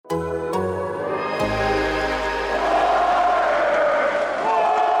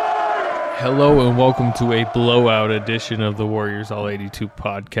Hello and welcome to a blowout edition of the Warriors All 82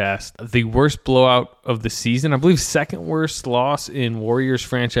 podcast. The worst blowout of the season, I believe second worst loss in Warriors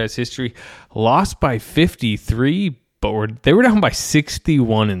franchise history. Lost by 53, but they were down by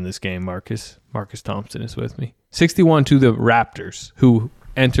 61 in this game, Marcus. Marcus Thompson is with me. 61 to the Raptors, who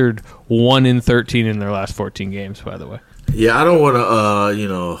entered 1-13 in their last 14 games, by the way. Yeah, I don't want to,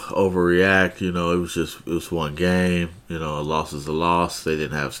 overreact. It was one game. A loss is a loss. They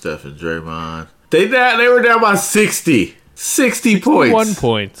didn't have Steph and Draymond. They were down by 60 points. 1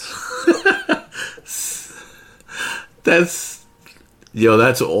 point. That's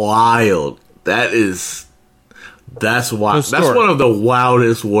wild. That's wild. That's one of the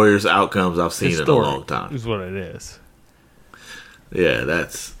wildest Warriors outcomes I've seen in a long time. Is what it is. Yeah,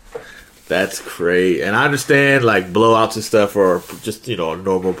 that's crazy. And I understand, blowouts and stuff are just, a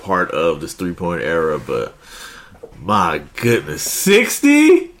normal part of this three-point era, but my goodness,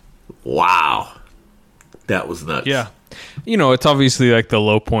 60? Wow. That was nuts. Yeah. It's obviously the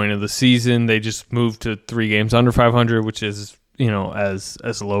low point of the season. They just moved to 3 games under 500, which is,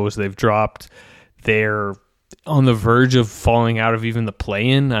 as low as they've dropped. They're on the verge of falling out of even the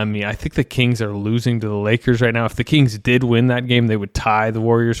play-in. I mean, I think the Kings are losing to the Lakers right now. If the Kings did win that game, they would tie the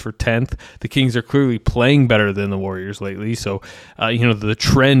Warriors for 10th. The Kings are clearly playing better than the Warriors lately. So, the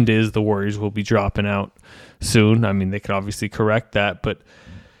trend is the Warriors will be dropping out soon. I mean, they could obviously correct that. But,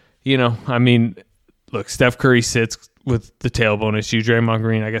 look, Steph Curry sits with the tailbone issue. Draymond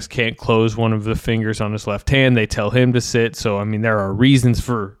Green, I guess, can't close one of the fingers on his left hand. They tell him to sit. So, there are reasons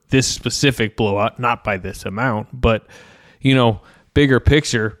for this specific blowout, not by this amount, but, bigger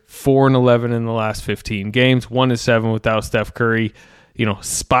picture, 4-11 in the last 15 games, 1-7 without Steph Curry,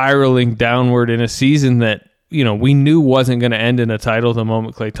 spiraling downward in a season that, we knew wasn't going to end in a title the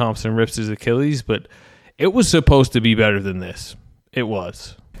moment Klay Thompson rips his Achilles, but it was supposed to be better than this. It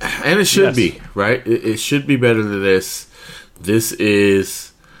was. And it should be, right? It should be better than this. This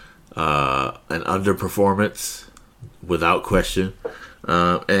is an underperformance, without question.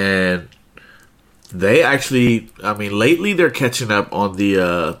 And they actually, lately they're catching up on the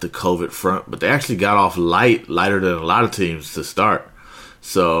COVID front, but they actually got off lighter than a lot of teams to start.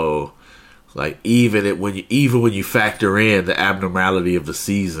 So, even when you factor in the abnormality of the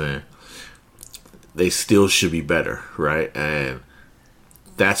season, they still should be better, right? And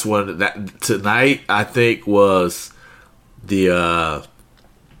that's tonight I think was the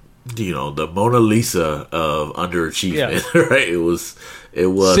Mona Lisa of underachievement, yeah. Right? It was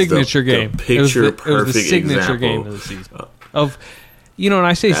signature game, the picture perfect it was the signature example game of the season and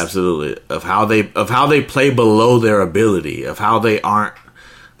I say absolutely of how they play below their ability, of how they aren't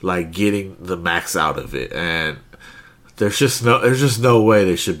getting the max out of it, and there's just no way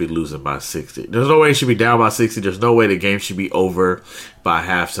they should be losing by 60. There's no way it should be down by 60. There's no way the game should be over by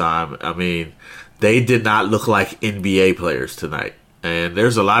halftime. They did not look like NBA players tonight. And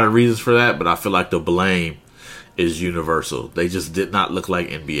there's a lot of reasons for that, but I feel like the blame is universal. They just did not look like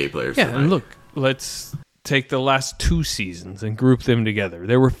NBA players tonight. And look, let's take the last 2 seasons and group them together.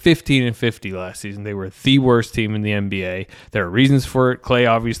 They were 15-50 last season. They were the worst team in the NBA. There are reasons for it. Klay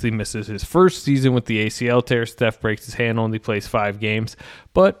obviously misses his first season with the ACL tear. Steph breaks his hand, only plays 5 games.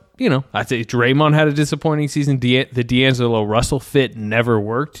 But, I'd say Draymond had a disappointing season. The D'Angelo Russell fit never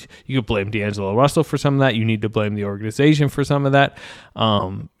worked. You could blame D'Angelo Russell for some of that. You need to blame the organization for some of that.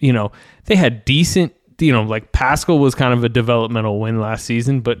 They had decent, Pascal was kind of a developmental win last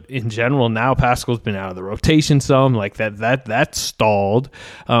season, but in general, now Pascal's been out of the rotation some, that stalled.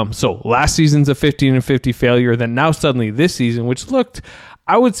 So last season's a 15-50 failure. Then now suddenly this season, which looked,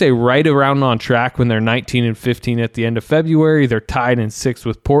 I would say, right around on track when they're 19-15 at the end of February. They're tied in 6th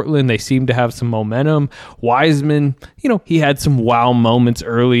with Portland. They seem to have some momentum. Wiseman, he had some wow moments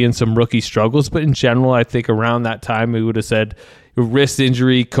early and some rookie struggles, but in general, I think around that time we would have said, wrist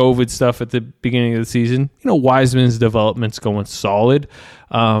injury, COVID stuff at the beginning of the season. Wiseman's development's going solid.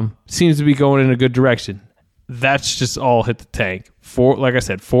 Seems to be going in a good direction. That's just all hit the tank.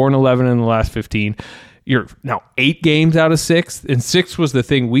 4-11 in the last 15. You're now 8 games out of 6, and 6 was the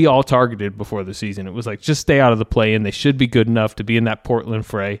thing we all targeted before the season. It was just stay out of the play-in. They should be good enough to be in that Portland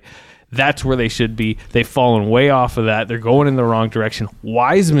fray. That's where they should be. They've fallen way off of that. They're going in the wrong direction.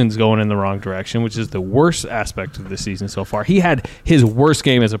 Wiseman's going in the wrong direction, which is the worst aspect of the season so far. He had his worst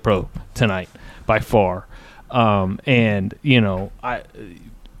game as a pro tonight by far. Like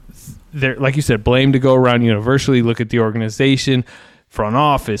you said, blame to go around universally. Look at the organization, front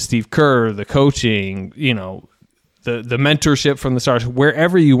office, Steve Kerr, the coaching, the mentorship from the stars,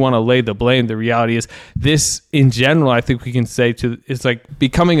 wherever you want to lay the blame. The reality is this, in general, I think we can say it's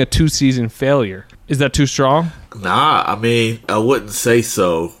becoming a 2-season failure. Is that too strong? Nah, I wouldn't say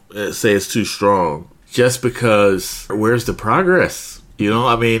so. say it's too strong. Just because, where's the progress? You know,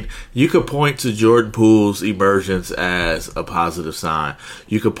 I mean, you could point to Jordan Poole's emergence as a positive sign.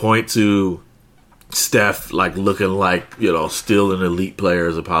 You could point to Steph looking like, still an elite player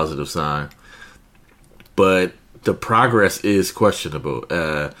as a positive sign. But the progress is questionable.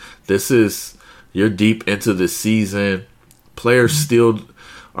 You're deep into the season. Players still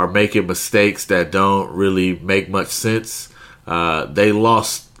are making mistakes that don't really make much sense. They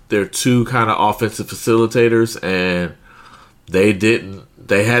lost their two kind of offensive facilitators, and they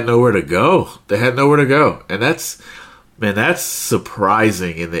had nowhere to go. And that's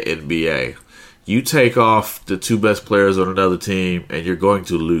surprising in the NBA. You take off the two best players on another team and you're going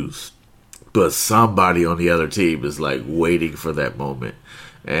to lose. But somebody on the other team is waiting for that moment.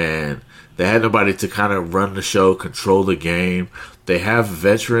 And they had nobody to kind of run the show, control the game. They have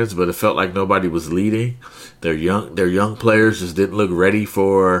veterans, but it felt like nobody was leading. Their young players just didn't look ready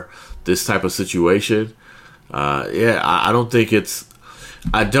for this type of situation. I don't think it's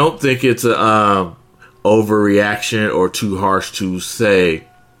a overreaction or too harsh to say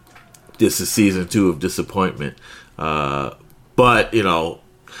this is season 2 of disappointment. But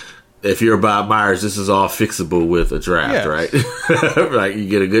if you're Bob Myers, this is all fixable with a draft, right? You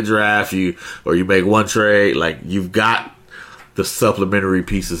get a good draft, you make one trade, you've got the supplementary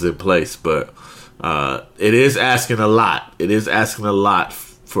pieces in place. But it is asking a lot. It is asking a lot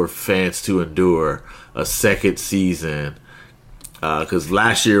for fans to endure a second season. Because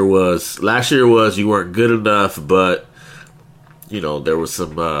last year was you weren't good enough, but there was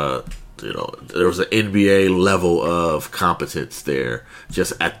some there was an NBA level of competence there,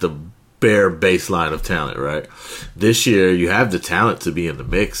 just at the bare baseline of talent, right? This year you have the talent to be in the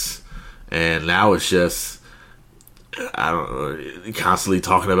mix, and now it's just constantly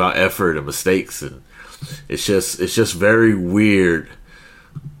talking about effort and mistakes, and it's just very weird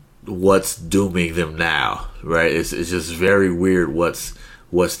what's dooming them now, right? It's just very weird what's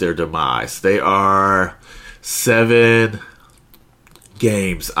their demise. They are 7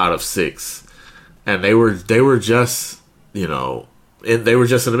 games out of 6, and they were just they were just in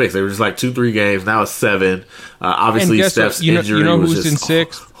the mix. They were just 2-3 games. Now it's 7. Obviously, Steph's injury was just in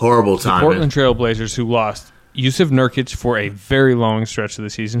 6? Horrible timing. The Portland Trailblazers, who lost Yusuf Nurkic for a very long stretch of the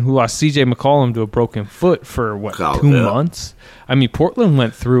season, who lost C.J. McCollum to a broken foot for 2 months. I mean, Portland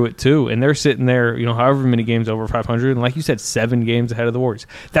went through it too, and they're sitting there, however many games over 500, and like you said, 7 games ahead of the Warriors.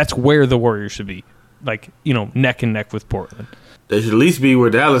 That's where the Warriors should be, neck and neck with Portland. They should at least be where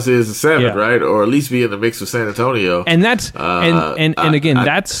Dallas is at 7, right? Or at least be in the mix with San Antonio. And that's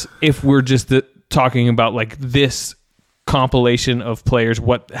that's if we're just talking about this compilation of players,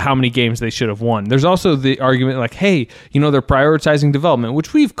 how many games they should have won. There's also the argument hey, they're prioritizing development,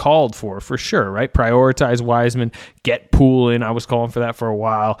 which we've called for sure, right? Prioritize Wiseman, get Poole in. I was calling for that for a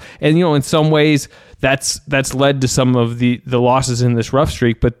while. And in some ways that's led to some of the losses in this rough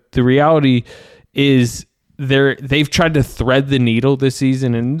streak, but the reality is they've tried to thread the needle this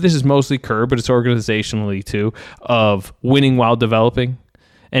season, and this is mostly Kerr, but it's organizationally too, of winning while developing.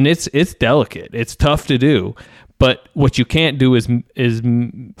 And it's delicate. It's tough to do. But what you can't do is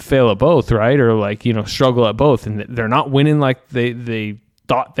fail at both, right? Or struggle at both. And they're not winning like they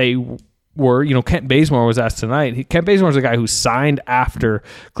thought they were. Kent Bazemore was asked tonight. Kent Bazemore's a guy who signed after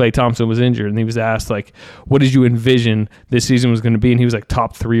Klay Thompson was injured, and he was asked what did you envision this season was going to be? And he was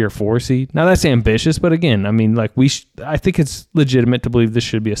top 3 or 4 seed. Now that's ambitious, but again, I mean, I think it's legitimate to believe this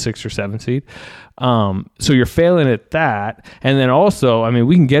should be a 6 or 7 seed. So you're failing at that, and then also, I mean,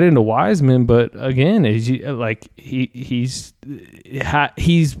 we can get into Wiseman, but again, he's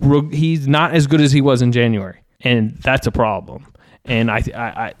not as good as he was in January, and that's a problem. And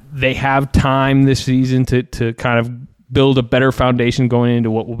they have time this season to kind of build a better foundation going into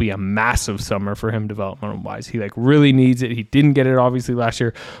what will be a massive summer for him development-wise. He really needs it. He didn't get it obviously last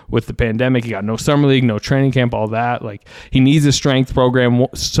year with the pandemic. He got no summer league, no training camp, all that. He needs a strength program.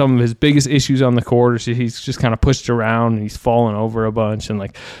 Some of his biggest issues on the court is he's just kind of pushed around and he's fallen over a bunch. And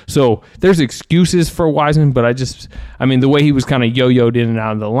so there's excuses for Wiseman, but the way he was kind of yo-yoed in and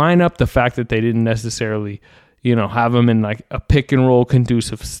out of the lineup, the fact that they didn't necessarily have him in a pick and roll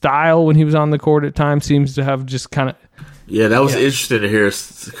conducive style when he was on the court at times seems to have just kind of. Yeah, that was interesting to hear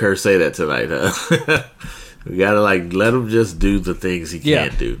Kerr say that tonight. We got to let him just do the things he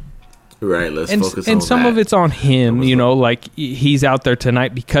can do. Right, let's focus on that. And some of it's on him, he's out there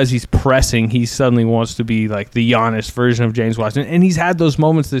tonight because he's pressing. He suddenly wants to be the Giannis version of James Wiseman. And he's had those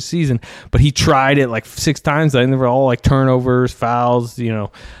moments this season, but he tried it 6 times. And they were all turnovers, fouls,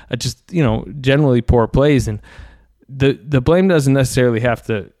 generally poor plays. And the blame doesn't necessarily have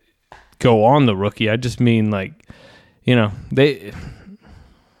to go on the rookie. I just mean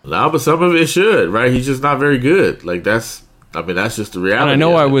No, but some of it should, right? He's just not very good. Like that's just the reality. And I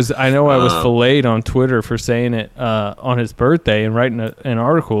know I was filleted on Twitter for saying it on his birthday and writing an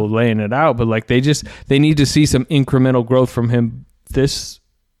article laying it out. But like they need to see some incremental growth from him this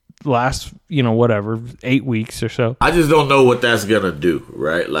last 8 weeks or so. I just don't know what that's gonna do,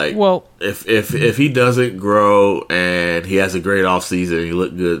 right? Like, well, if he doesn't grow and he has a great offseason,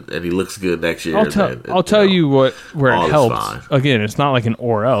 he looks good next year. I'll tell you where it helps. Again, it's not like an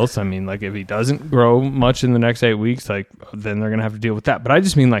or else. I mean, like if he doesn't grow much in the next 8 weeks, like then they're gonna have to deal with that. But I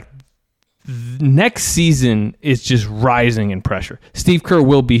just mean like next season is just rising in pressure. Steve Kerr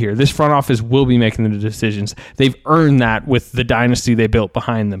will be here. This front office will be making the decisions. They've earned that with the dynasty they built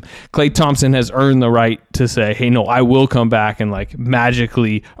behind them. Klay Thompson has earned the right to say, hey, no, I will come back and like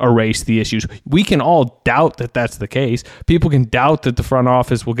magically erase the issues. We can all doubt that that's the case. People can doubt that the front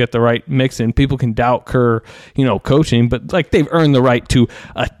office will get the right mix in. People can doubt Kerr, coaching, but like they've earned the right to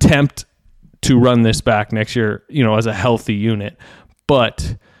attempt to run this back next year, as a healthy unit.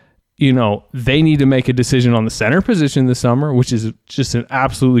 But they need to make a decision on the center position this summer, which is just an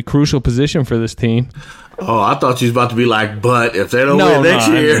absolutely crucial position for this team. Oh, I thought you was about to be like, but if they don't win next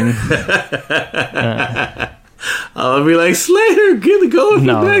year, I'll be like, Slater, get it going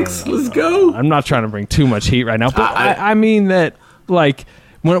for next. Let's go. I'm not trying to bring too much heat right now, but I mean that, like,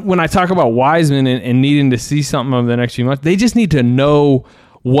 when I talk about Wiseman and needing to see something over the next few months, they just need to know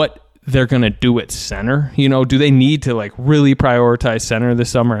what they're going to do at center. Do they need to like really prioritize center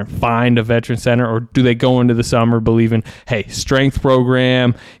this summer and find a veteran center, or do they go into the summer believing, hey, strength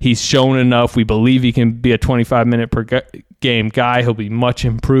program, he's shown enough, we believe he can be a 25-minute per game guy, he'll be much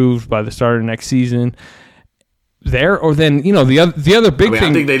improved by the start of next season there? Or then, the other big thing,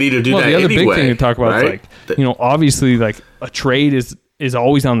 I think they need to do that the other anyway, big thing to talk about right? is like, obviously like a trade is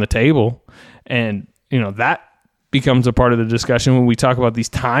always on the table, and that becomes a part of the discussion when we talk about these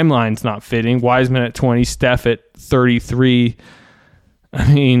timelines not fitting. Wiseman at 20, Steph at 33.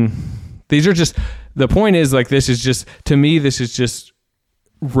 I mean, these are just, the point is like, this is just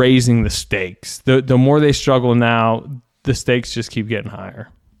raising the stakes. The more they struggle now, the stakes just keep getting higher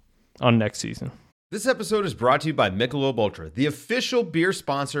on next season. This episode is brought to you by Michelob Ultra, the official beer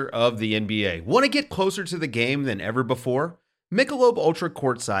sponsor of the NBA. Want to get closer to the game than ever before? Michelob Ultra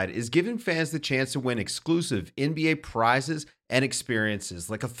Courtside is giving fans the chance to win exclusive NBA prizes and experiences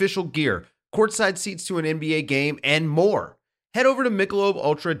like official gear, courtside seats to an NBA game, and more. Head over to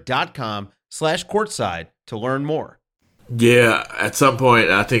MichelobUltra.com/courtside to learn more. Yeah, at some point,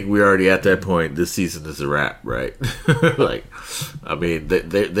 I think we're already at that point. This season is a wrap, right? Like, I mean,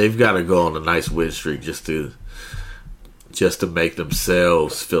 they've got to go on a nice win streak just to make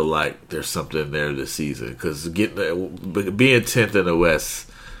themselves feel like there's something there this season. Because being 10th in the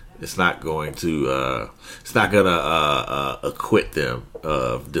West, it's not going to acquit them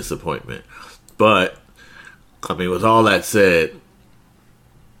of disappointment. But I mean, with all that said,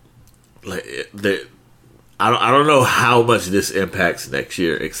 like I don't know how much this impacts next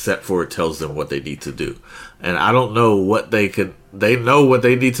year, except for it tells them what they need to do, and I don't know what they know what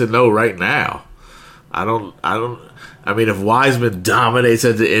they need to know right now. I mean, if Wiseman dominates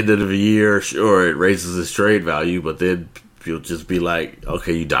at the end of the year, sure, it raises his trade value, but then you'll just be like,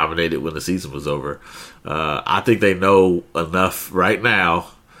 okay, you dominated when the season was over. I think they know enough right now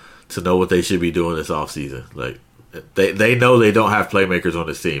to know what they should be doing this offseason. Like, they know they don't have playmakers on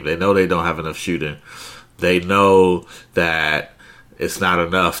this team. They know they don't have enough shooting. They know that it's not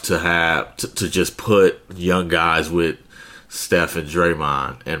enough to have to just put young guys with Steph and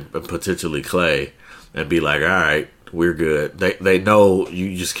Draymond and potentially Klay and be like, all right, we're good. They know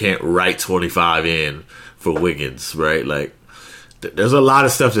you just can't write 25 in for Wiggins, right? Like, there's a lot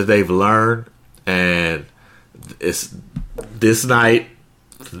of stuff that they've learned, and it's this night,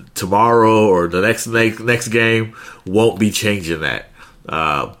 tomorrow, or the next game won't be changing that.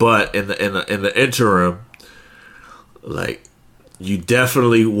 But in the interim, like, you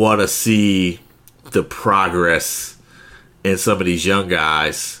definitely want to see the progress in some of these young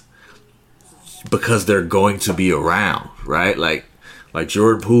guys because they're going to be around, right? Like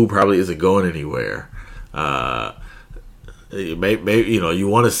Jordan Poole probably isn't going anywhere. Maybe you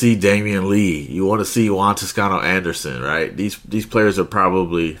want to see Damian Lee, you want to see Juan Toscano Anderson, right? These players are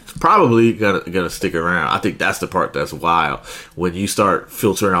probably gonna stick around. I think that's the part that's wild when you start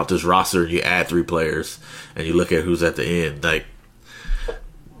filtering out this roster and you add 3 players and you look at who's at the end. Like,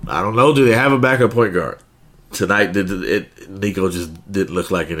 I don't know, do they have a backup point guard tonight? Nico just didn't look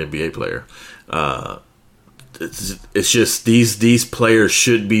like an NBA player. It's just these players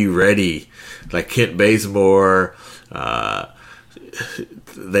should be ready. Like Kent Bazemore,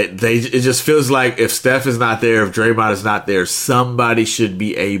 it just feels like if Steph is not there, if Draymond is not there, somebody should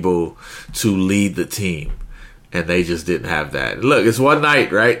be able to lead the team, and they just didn't have that. Look, it's one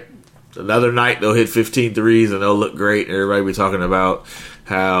night, right? Another night they'll hit 15 threes and they'll look great, and everybody be talking about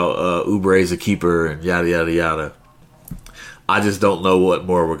how Oubre's a keeper and yada yada yada. I just don't know what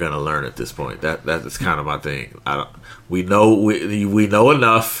more we're going to learn at this point. That is kind of my thing. We know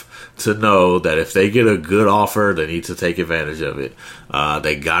enough to know that if they get a good offer, they need to take advantage of it.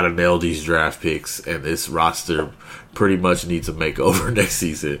 They got to nail these draft picks, and this roster pretty much needs a makeover next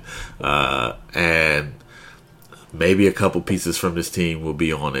season. And maybe a couple pieces from this team will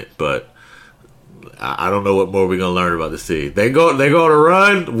be on it, but I don't know what more we're going to learn about this team. They go to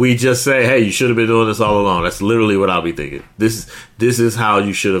run, we just say, hey, you should have been doing this all along. That's literally what I'll be thinking. This is how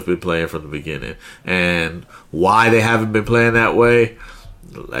you should have been playing from the beginning. And why they haven't been playing that way,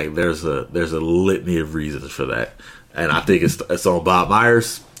 like there's a litany of reasons for that. And I think it's on Bob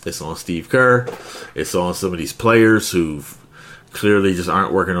Myers, it's on Steve Kerr, it's on some of these players who clearly just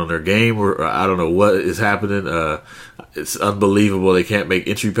aren't working on their game, or I don't know what is happening. It's unbelievable they can't make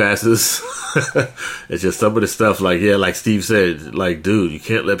entry passes. It's just some of the stuff, like Steve said, like, dude, you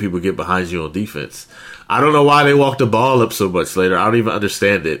can't let people get behind you on defense. I don't know why they walk the ball up so much later. I don't even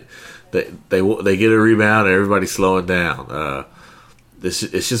understand it. They get a rebound and everybody's slowing down.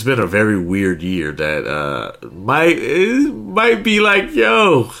 It's just been a very weird year that might be like,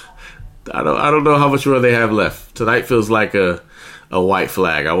 yo, I don't know how much more they have left. Tonight feels like a white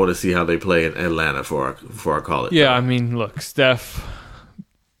flag. I want to see how they play in Atlanta before I call it. Yeah, I mean, look, Steph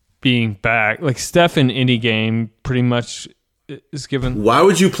being back, like Steph in any game pretty much is given. Why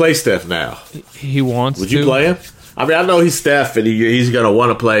would you play Steph now? He wants to. Would you play him? I mean, I know he's Steph and he's going to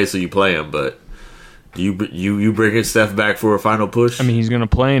want to play, so you play him, but you bringing Steph back for a final push? I mean, he's going to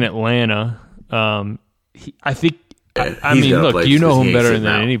play in Atlanta. I think. Yeah, I mean, look, you know him better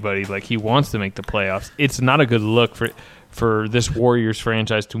than anybody. Like, he wants to make the playoffs. It's not a good look for this Warriors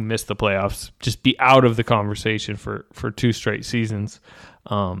franchise to miss the playoffs, just be out of the conversation for 2 straight seasons.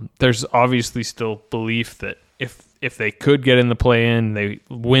 There's obviously still belief that if they could get in the play-in, they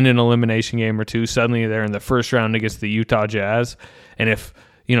win an elimination game or two, suddenly they're in the first round against the Utah Jazz. And if,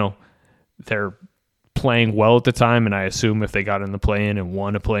 they're playing well at the time, and I assume if they got in the play-in and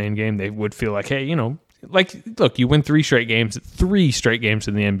won a play-in game, they would feel like, hey, like, look, you win 3 straight games in the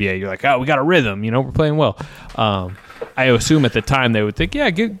NBA. You're like, oh, we got a rhythm. We're playing well. I assume at the time they would think, yeah,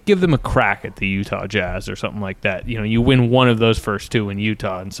 give them a crack at the Utah Jazz or something like that. You win one of those first 2 in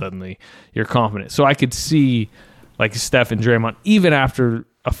Utah, and suddenly you're confident. So I could see, like, Steph and Draymond, even after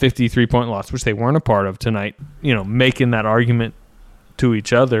a 53-point loss, which they weren't a part of tonight, making that argument to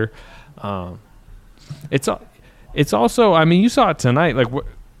each other. It's also, I mean, you saw it tonight. Like,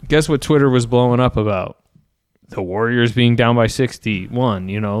 guess what Twitter was blowing up about? The Warriors being down by 61.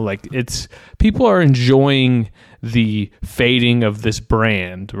 Like, it's people are enjoying the fading of this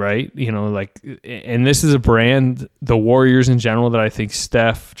brand, right? And this is a brand, the Warriors in general, that I think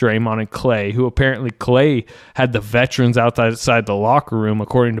Steph, Draymond, and Clay, who apparently Clay had the veterans outside the locker room,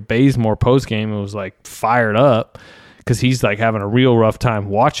 according to Bazemore postgame, it was like fired up because he's like having a real rough time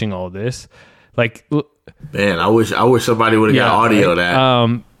watching all this. Like, man, I wish somebody would have got audio of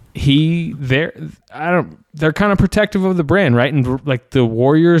that. They're kind of protective of the brand, right? And like the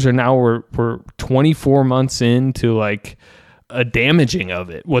Warriors are now we're 24 months into like a damaging of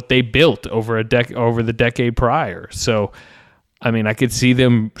it, what they built over the decade prior. So, I mean, I could see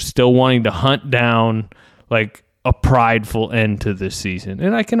them still wanting to hunt down like a prideful end to this season,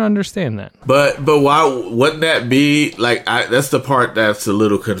 and I can understand that. But why wouldn't that be like? That's the part that's a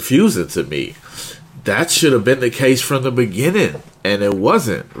little confusing to me. That should have been the case from the beginning, and it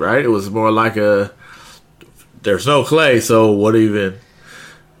wasn't, right? It was more like there's no Clay, so what even?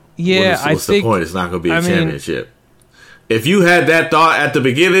 Yeah, what's the point? It's not going to be a championship. If you had that thought at the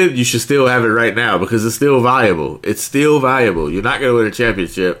beginning, you should still have it right now because it's still viable. It's still viable. You're not going to win a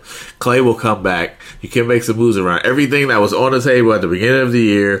championship. Clay will come back. You can make some moves around. Everything that was on the table at the beginning of the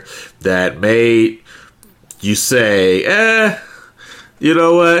year that made you say, you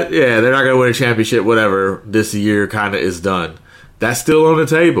know what? Yeah, they're not going to win a championship, whatever. This year kind of is done. That's still on the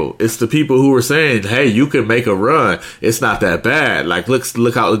table. It's the people who are saying, hey, you can make a run. It's not that bad. Like,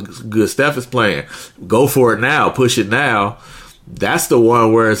 look how good Steph is playing. Go for it now. Push it now. That's the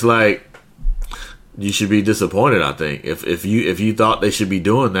one where it's like, you should be disappointed, I think. If you thought they should be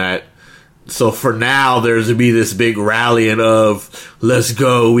doing that. So for now, there's to be this big rallying of, let's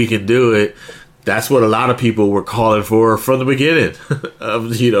go, we can do it. that's what a lot of people were calling for from the beginning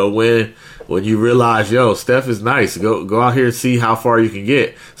of, when you realize, Steph is nice. Go out here and see how far you can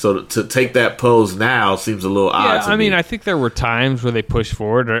get. So to take that pose now seems a little odd to me. I think there were times where they pushed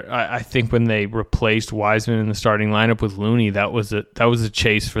forward. I think when they replaced Wiseman in the starting lineup with Looney, that was a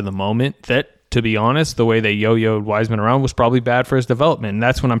chase for the moment. That, to be honest, the way they yo-yoed Wiseman around was probably bad for his development. And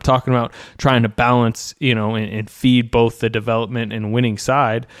that's when I'm talking about trying to balance, and feed both the development and winning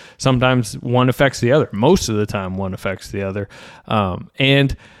side. Sometimes one affects the other. Most of the time, one affects the other.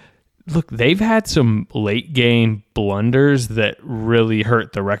 And look, they've had some late game blunders that really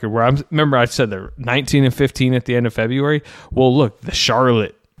hurt the record. Remember I said they're 19-15 at the end of February. Well, look, the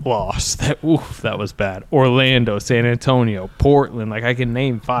Charlotte loss, that was bad. Orlando, San Antonio, Portland, I can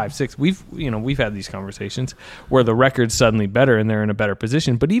name 5, 6. We've had these conversations where the record's suddenly better and they're in a better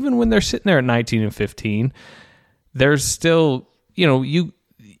position. But even when they're sitting there at 19-15, there's still, you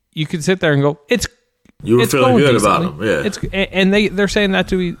could sit there and go, you were feeling good about them, yeah. And they're saying that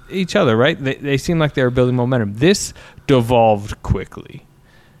to each other, right? They seem like they were building momentum. This devolved quickly.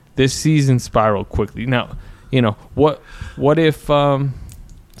 This season spiraled quickly. Now, what if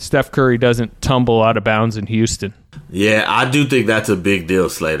Steph Curry doesn't tumble out of bounds in Houston? Yeah, I do think that's a big deal,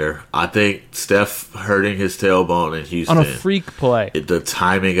 Slater. I think Steph hurting his tailbone in Houston on a freak play. The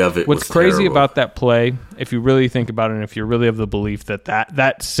timing of it. What's crazy about that play, if you really think about it, and if you're really of the belief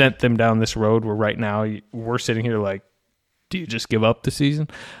that sent them down this road where right now we're sitting here like, do you just give up the season?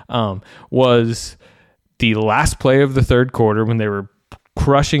 Was the last play of the third quarter when they were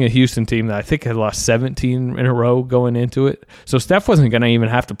crushing a Houston team that I think had lost 17 in a row going into it. So Steph wasn't going to even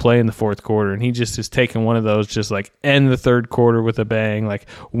have to play in the fourth quarter, and he just is taking one of those just end the third quarter with a bang,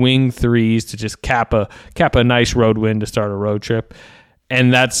 wing threes to just cap a nice road win to start a road trip.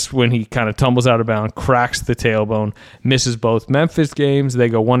 And that's when he kind of tumbles out of bounds, cracks the tailbone, misses both Memphis games. They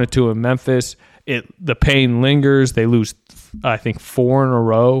go 1-2 in Memphis. The pain lingers. They lose, I think, 4 in a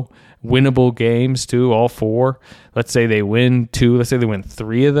row. Winnable games too, all 4. Let's say they win 2. Let's say they win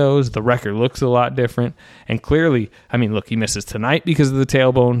 3 of those. The record looks a lot different. And clearly, look, he misses tonight because of the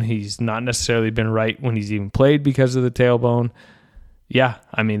tailbone. He's not necessarily been right when he's even played because of the tailbone. Yeah,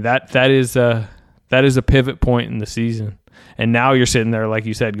 that is a pivot point in the season. And now you're sitting there, like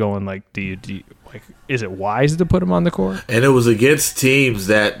you said, going do you is it wise to put him on the court? And it was against teams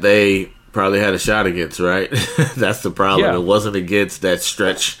that they probably had a shot against, right? That's the problem. Yeah. It wasn't against that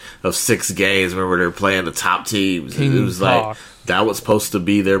stretch of 6 games. Remember, they were playing the top teams. It was that was supposed to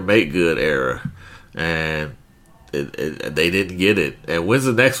be their make good era, and they didn't get it. And when's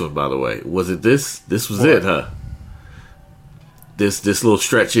the next one, by the way? Was it this? This was it, huh? This little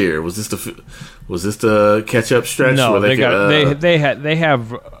stretch here, was this the catch up stretch? No, they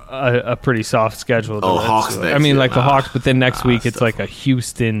have a pretty soft schedule. Hawks next. The Hawks, but then next week it's a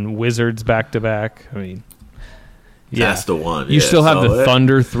Houston Wizards back to back. That's the one. You still have the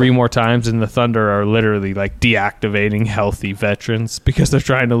Thunder 3 more times, and the Thunder are literally deactivating healthy veterans because they're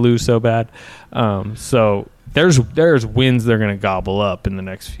trying to lose so bad. So there's wins they're going to gobble up in the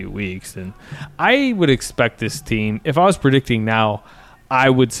next few weeks, and I would expect this team, if I was predicting now, I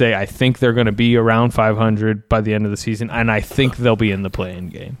would say I think they're going to be around 500 by the end of the season, and I think they'll be in the play-in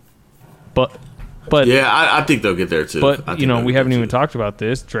game. But yeah, I think they'll get there too. But we haven't even talked about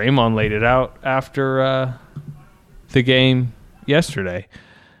this. Draymond laid it out after the game yesterday.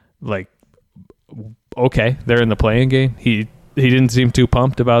 Okay, they're in the play-in game. He didn't seem too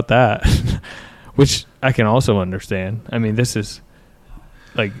pumped about that. Which I can also understand. This is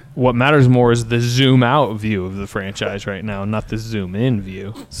what matters more is the zoom out view of the franchise right now, not the zoom in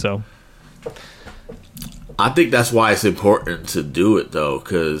view. So I think that's why it's important to do it, though,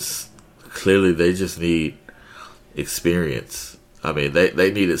 because clearly they just need experience.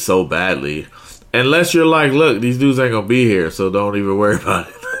 They need it so badly. Unless you're look, these dudes ain't gonna be here, so don't even worry about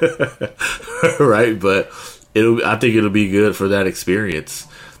it, right? But I think it'll be good for that experience.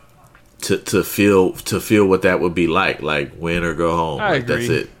 To feel what that would be like win or go home. I agree. That's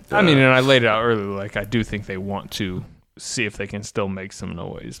it. And I laid it out earlier. I do think they want to see if they can still make some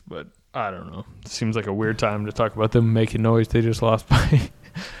noise, but I don't know. It seems like a weird time to talk about them making noise. They just lost by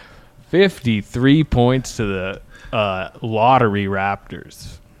 53 points to the lottery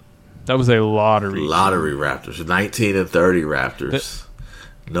Raptors. That was a lottery Raptors. 19-30 Raptors.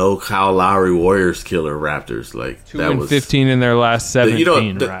 No Kyle Lowry Warriors killer Raptors. 2-15 in their last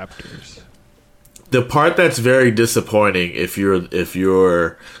 17 Raptors. The part that's very disappointing if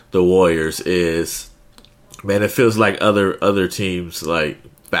you're the Warriors is, man, it feels like other teams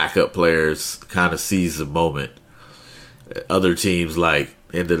backup players kind of seize the moment. Other teams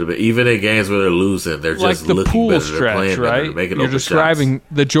Even in games where they're losing, they're like just the looking Poole better. stretch, They're playing right? better. They're making You're open describing shots.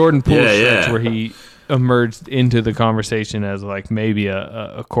 the Jordan Poole stretch yeah. where he emerged into the conversation as like maybe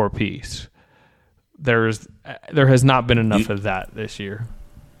a core piece. There has not been enough of that this year.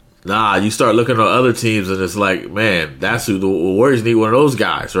 Nah, you start looking at other teams and it's like, man, that's who the Warriors need, one of those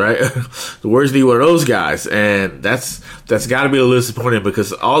guys, right? The Warriors need one of those guys, and that's got to be a little disappointing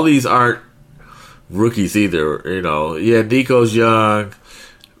because all these aren't rookies either. You know, yeah, Nico's young,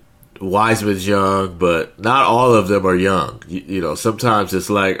 Wiseman's young, but not all of them are young. You know, sometimes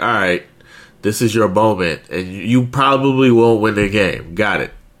it's like, all right, this is your moment, and you probably won't win the game. Got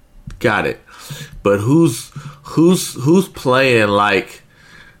it. But who's playing like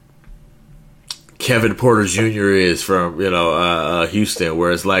Kevin Porter Jr. is from Houston,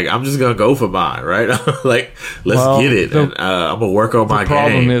 where it's like I'm just gonna go for mine, right? Like let's get it. And, I'm gonna work on my game. The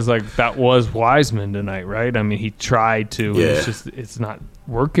problem is like that was Wiseman tonight, right? I mean, he tried to. Yeah. It's not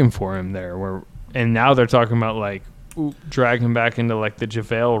working for him there. And now they're talking about like drag him back into like the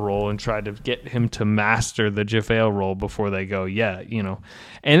JaVale role and try to get him to master the JaVale role before they go,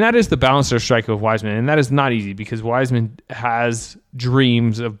 And that is the balance they're striking with Wiseman, and that is not easy because Wiseman has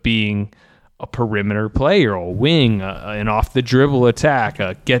dreams of being a perimeter player, a wing, an off the dribble attack,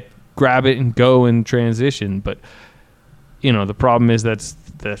 grab it and go in transition. But the problem is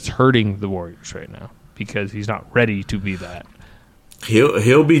that's hurting the Warriors right now because he's not ready to be that.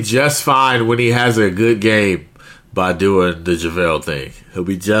 He'll be just fine when he has a good game by doing the JaVale thing. He'll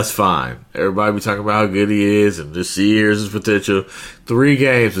be just fine. Everybody be talking about how good he is and just see here's his potential. 3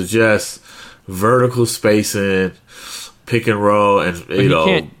 games of just vertical spacing, pick and roll, and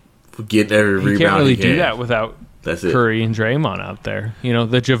getting every rebound. He can't really do that without That's it. Curry and Draymond out there.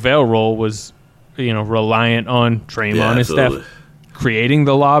 The JaVale role was, reliant on Draymond and Steph creating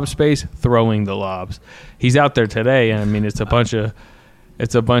the lob space, throwing the lobs. He's out there today, and I mean, it's a bunch of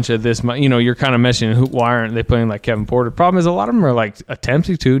this. You're kind of mentioning why aren't they playing like Kevin Porter? Problem is, a lot of them are like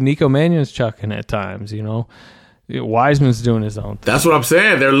attempting to. Nico Mannion's chucking at times. Wiseman's doing his own thing. That's what I'm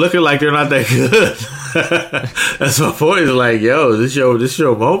saying. They're looking like they're not that good. That's my point. It's like, yo, this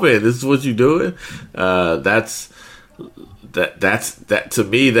your moment. This is what you're doing. That's to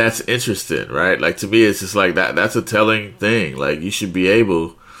me, that's interesting, right? Like to me, it's just like that's a telling thing. Like you should be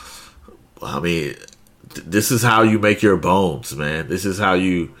able. I mean, this is how you make your bones, man. This is how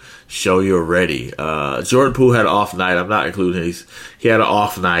you show you're ready. Jordan Poole had an off night. I'm not including him. He had an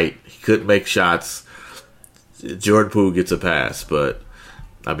off night. He couldn't make shots. Jordan Poole gets a pass, but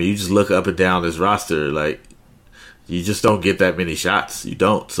I mean, you just look up and down this roster, like you just don't get that many shots. You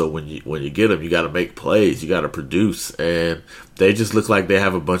don't. So when you get them, you got to make plays, you got to produce, and they just look like they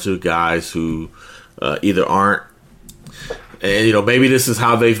have a bunch of guys who either aren't, and maybe this is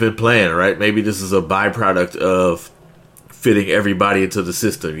how they've been playing, right? Maybe this is a byproduct of fitting everybody into the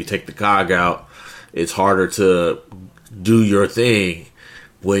system. You take the cog out, it's harder to do your thing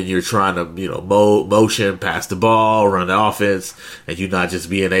when you're trying to, motion, pass the ball, run the offense, and you're not just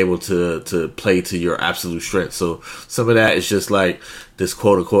being able to play to your absolute strength. So some of that is just like this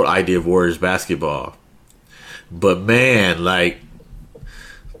quote-unquote idea of Warriors basketball. But, man, like,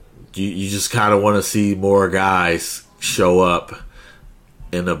 you just kind of want to see more guys show up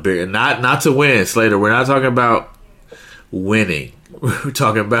in a big... Not to win, Slater. We're not talking about winning. We're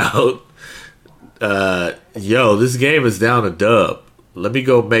talking about, this game is down a dub. Let me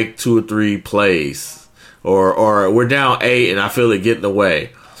go make 2 or 3 plays. Or we're down 8 and I feel it getting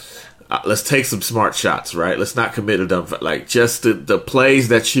away. Let's take some smart shots, right? Let's not commit to them. Like, just the plays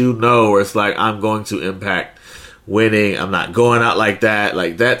that where it's like, I'm going to impact winning. I'm not going out like that.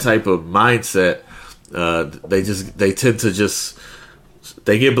 Like, that type of mindset, they tend to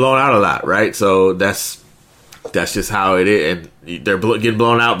they get blown out a lot, right? So that's just how it is. And they're getting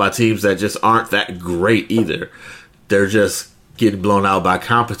blown out by teams that just aren't that great either. They're just getting blown out by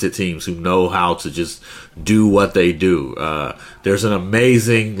competent teams who know how to just do what they do. There's an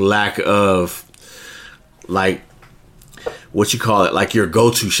amazing lack of, like, what you call it, like your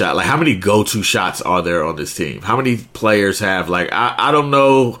go-to shot. Like, how many go-to shots are there on this team? How many players have, like, I don't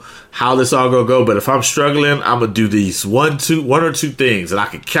know how this all gonna go, but if I'm struggling, I'm gonna do these one or two things, and I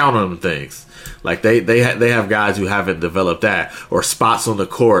can count on them things. Like, they have guys who haven't developed that, or spots on the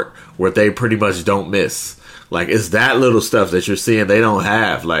court where they pretty much don't miss. Like, it's that little stuff that you're seeing they don't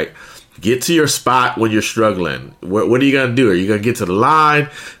have. Like, get to your spot when you're struggling. What are you going to do? Are you going to get to the line?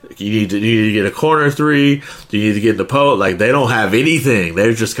 You need to get a corner 3. Do you need to get in the post? Like, they don't have anything.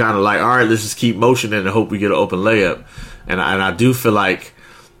 They're just kind of like, all right, let's just keep motioning and hope we get an open layup. And I do feel like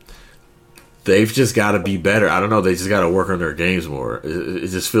they've just got to be better. I don't know. They just got to work on their games more. It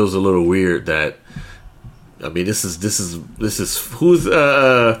just feels a little weird that I mean, this is who's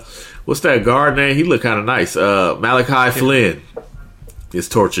what's that guard name? He looked kind of nice. Malachi Flynn is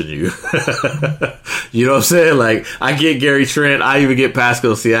torching you. You know what I'm saying? Like, I get Gary Trent, I even get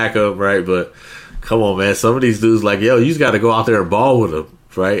Pascal Siakam, right? But come on, man, some of these dudes, like, yo, you just got to go out there and ball with them,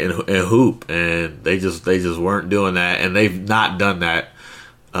 right? And hoop, and they just weren't doing that, and they've not done that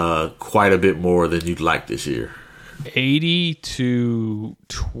quite a bit more than you'd like this year.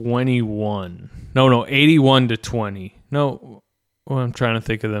 80-21. No, 81-20. No, well, I'm trying to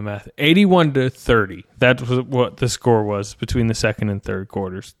think of the math. 81-30. That was what the score was between the second and third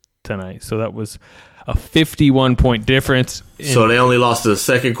quarters tonight. So that was a 51-point difference. So they only lost the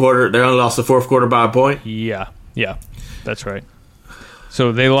second quarter. They only lost the fourth quarter by a point? Yeah, that's right.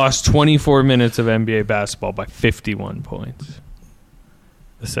 So they lost 24 minutes of NBA basketball by 51 points.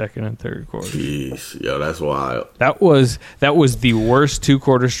 The second and third quarter. Jeez, yo, that's wild. That was the worst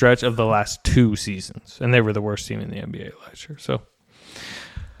 2-quarter stretch of the last 2 seasons, and they were the worst team in the NBA last year. So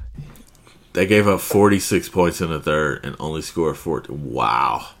they gave up 46 points in the third and only scored 14.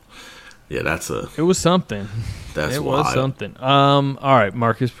 Wow. Yeah, it was something. That's wild. Was something. All right,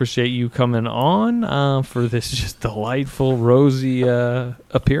 Marcus, appreciate you coming on for this just delightful, rosy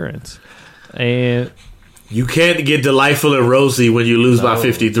appearance. And you can't get delightful and rosy when you lose by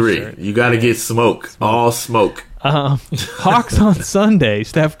 53. Sure. You got to get smoke. All smoke. Hawks on Sunday.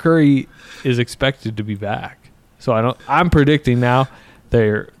 Steph Curry is expected to be back. So I'm predicting now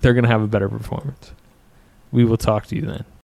they're going to have a better performance. We will talk to you then.